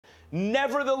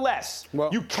Nevertheless,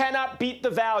 you cannot beat the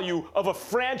value of a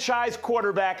franchise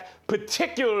quarterback,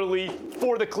 particularly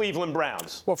for the Cleveland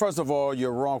Browns. Well, first of all,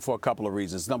 you're wrong for a couple of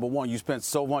reasons. Number one, you spent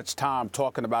so much time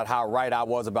talking about how right I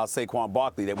was about Saquon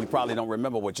Barkley that we probably don't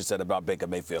remember what you said about Baker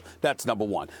Mayfield. That's number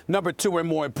one. Number two, and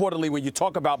more importantly, when you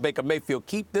talk about Baker Mayfield,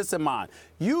 keep this in mind.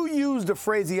 You use the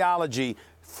phraseology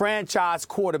franchise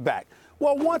quarterback.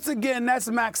 Well, once again, that's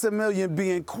Maximilian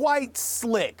being quite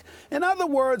slick. In other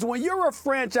words, when you're a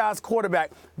franchise quarterback,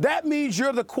 that means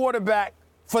you're the quarterback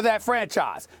for that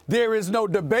franchise. There is no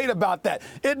debate about that.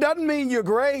 It doesn't mean you're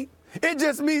great. It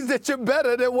just means that you're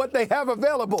better than what they have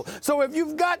available. So if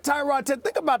you've got Tyrod Taylor,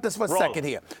 think about this for a second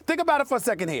here. Think about it for a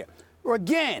second here.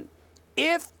 Again,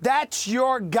 if that's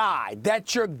your guy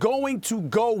that you're going to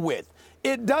go with,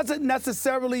 it doesn't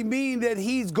necessarily mean that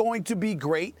he's going to be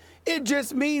great. It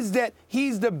just means that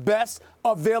he's the best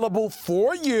available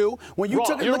for you. When you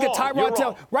took a look at Tyrod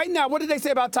Taylor, right now, what did they say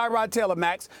about Tyrod Taylor,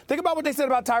 Max? Think about what they said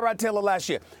about Tyrod Taylor last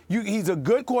year. He's a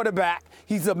good quarterback.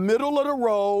 He's a middle of the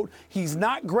road. He's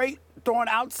not great throwing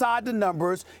outside the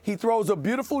numbers. He throws a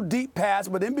beautiful deep pass,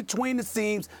 but in between the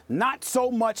seams, not so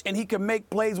much, and he can make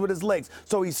plays with his legs.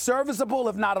 So he's serviceable,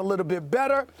 if not a little bit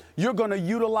better. You're going to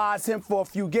utilize him for a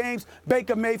few games.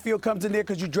 Baker Mayfield comes in there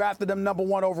because you drafted him number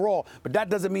 1 overall, but that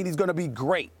doesn't mean he's going to be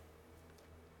great.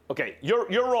 Okay,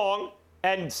 you're wrong.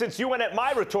 And since you went at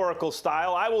my rhetorical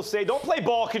style, I will say don't play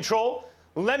ball control.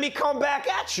 Let me come back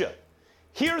at you.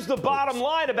 Here's the bottom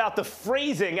line about the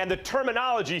phrasing and the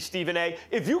terminology, Stephen A.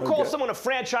 If you call someone a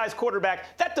franchise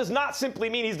quarterback, that does not simply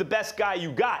mean he's the best guy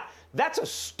you got. That's a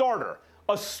starter.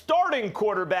 A starting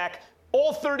quarterback,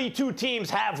 all 32 teams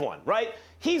have one, right?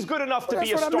 He's good enough to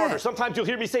be a starter. Sometimes you'll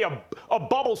hear me say a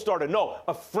bubble starter. No,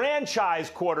 a franchise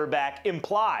quarterback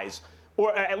implies,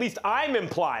 or at least I'm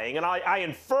implying, and I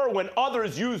infer when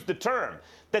others use the term,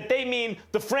 that they mean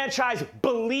the franchise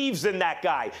believes in that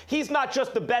guy. He's not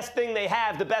just the best thing they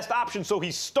have, the best option, so he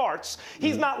starts.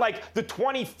 He's not like the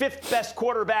 25th best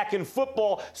quarterback in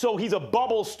football, so he's a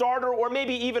bubble starter or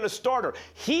maybe even a starter.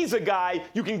 He's a guy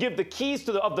you can give the keys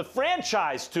to of the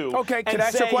franchise to. Okay, can I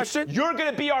ask you a question? You're going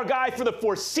to be our guy for the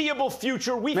foreseeable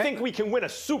future. We think we can win a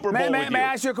Super Bowl with you. May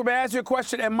I ask you a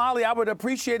question? And Molly, I would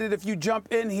appreciate it if you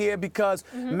jump in here because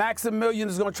Maximilian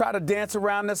is going to try to dance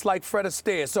around this like Fred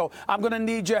Astaire. So I'm going to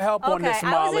need your help on this,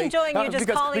 Molly. I was enjoying you just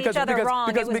calling each other wrong.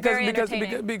 It was very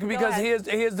entertaining. Because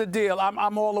here's the deal.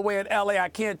 I'm all the way in L.A. I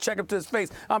can't check him to his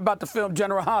face. I'm about to film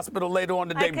General Hospital later on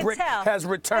today. Brick has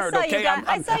returned, okay?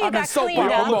 I'm in soap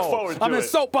opera mode. I'm in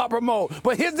soap opera mode.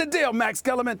 But here's the deal, Max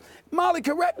Kellerman. Molly,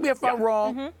 correct me if I'm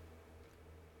wrong.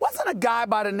 Wasn't a guy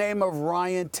by the name of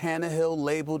Ryan Tannehill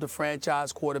labeled the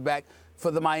franchise quarterback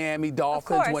for the Miami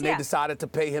Dolphins when they decided to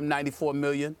pay him $94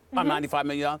 million, $95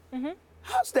 million?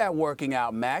 How's that working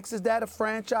out, Max? Is that a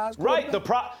franchise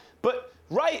quarterback?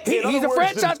 Right, he's a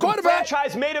franchise quarterback. The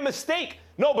franchise made a mistake.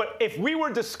 No, but if we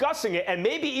were discussing it, and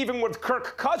maybe even with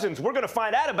Kirk Cousins, we're going to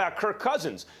find out about Kirk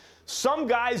Cousins. Some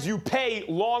guys you pay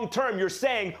long term, you're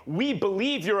saying, we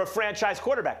believe you're a franchise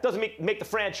quarterback. Doesn't make the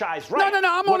franchise right.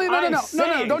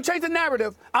 No, don't change the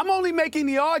narrative. I'm only making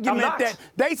the argument that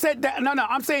they said that.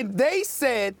 I'm saying they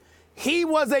said he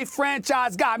was a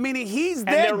franchise guy, meaning he's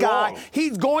their guy. Wrong.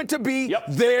 He's going to be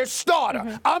their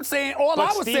starter. I'm saying I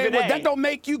was saying was that don't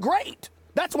make you great.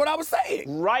 That's what I was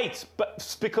saying. Right,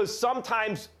 but because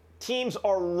sometimes teams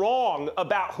are wrong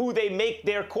about who they make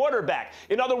their quarterback.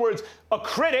 In other words, a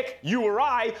critic, you or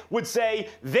I, would say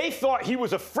they thought he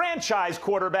was a franchise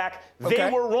quarterback.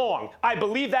 They were wrong. I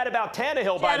believe that about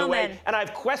Tannehill, by the way, and I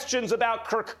have questions about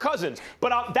Kirk Cousins.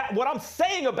 But what I'm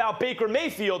saying about Baker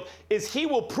Mayfield is he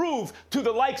will prove to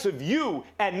the likes of you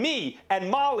and me and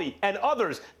Molly and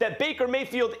others that Baker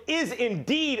Mayfield is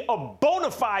indeed a bona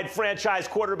fide franchise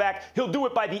quarterback. He'll do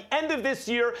it by the end of this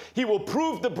year. He will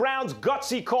prove the Browns'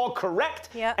 gutsy call correct,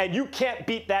 and you can't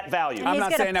beat that value. And I'm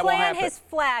not saying that won't happen. He's going to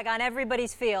plant his flag on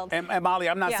everybody's field. And Molly,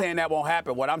 I'm not saying that won't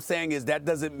happen. What I'm saying is that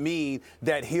doesn't mean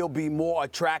that he'll be more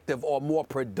attractive or more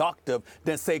productive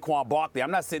than Saquon Barkley.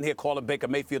 I'm not sitting here calling Baker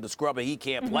Mayfield a scrubber. He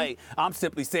can't play. I'm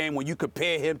simply saying when you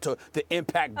compare him to the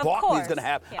impact Barkley's going to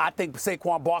have, I think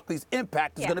Saquon Barkley's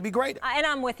impact is going to be greater. And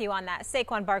I'm with you on that.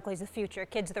 Saquon Barkley's the future.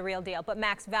 Kid's the real deal. But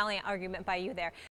Max, valiant argument by you there.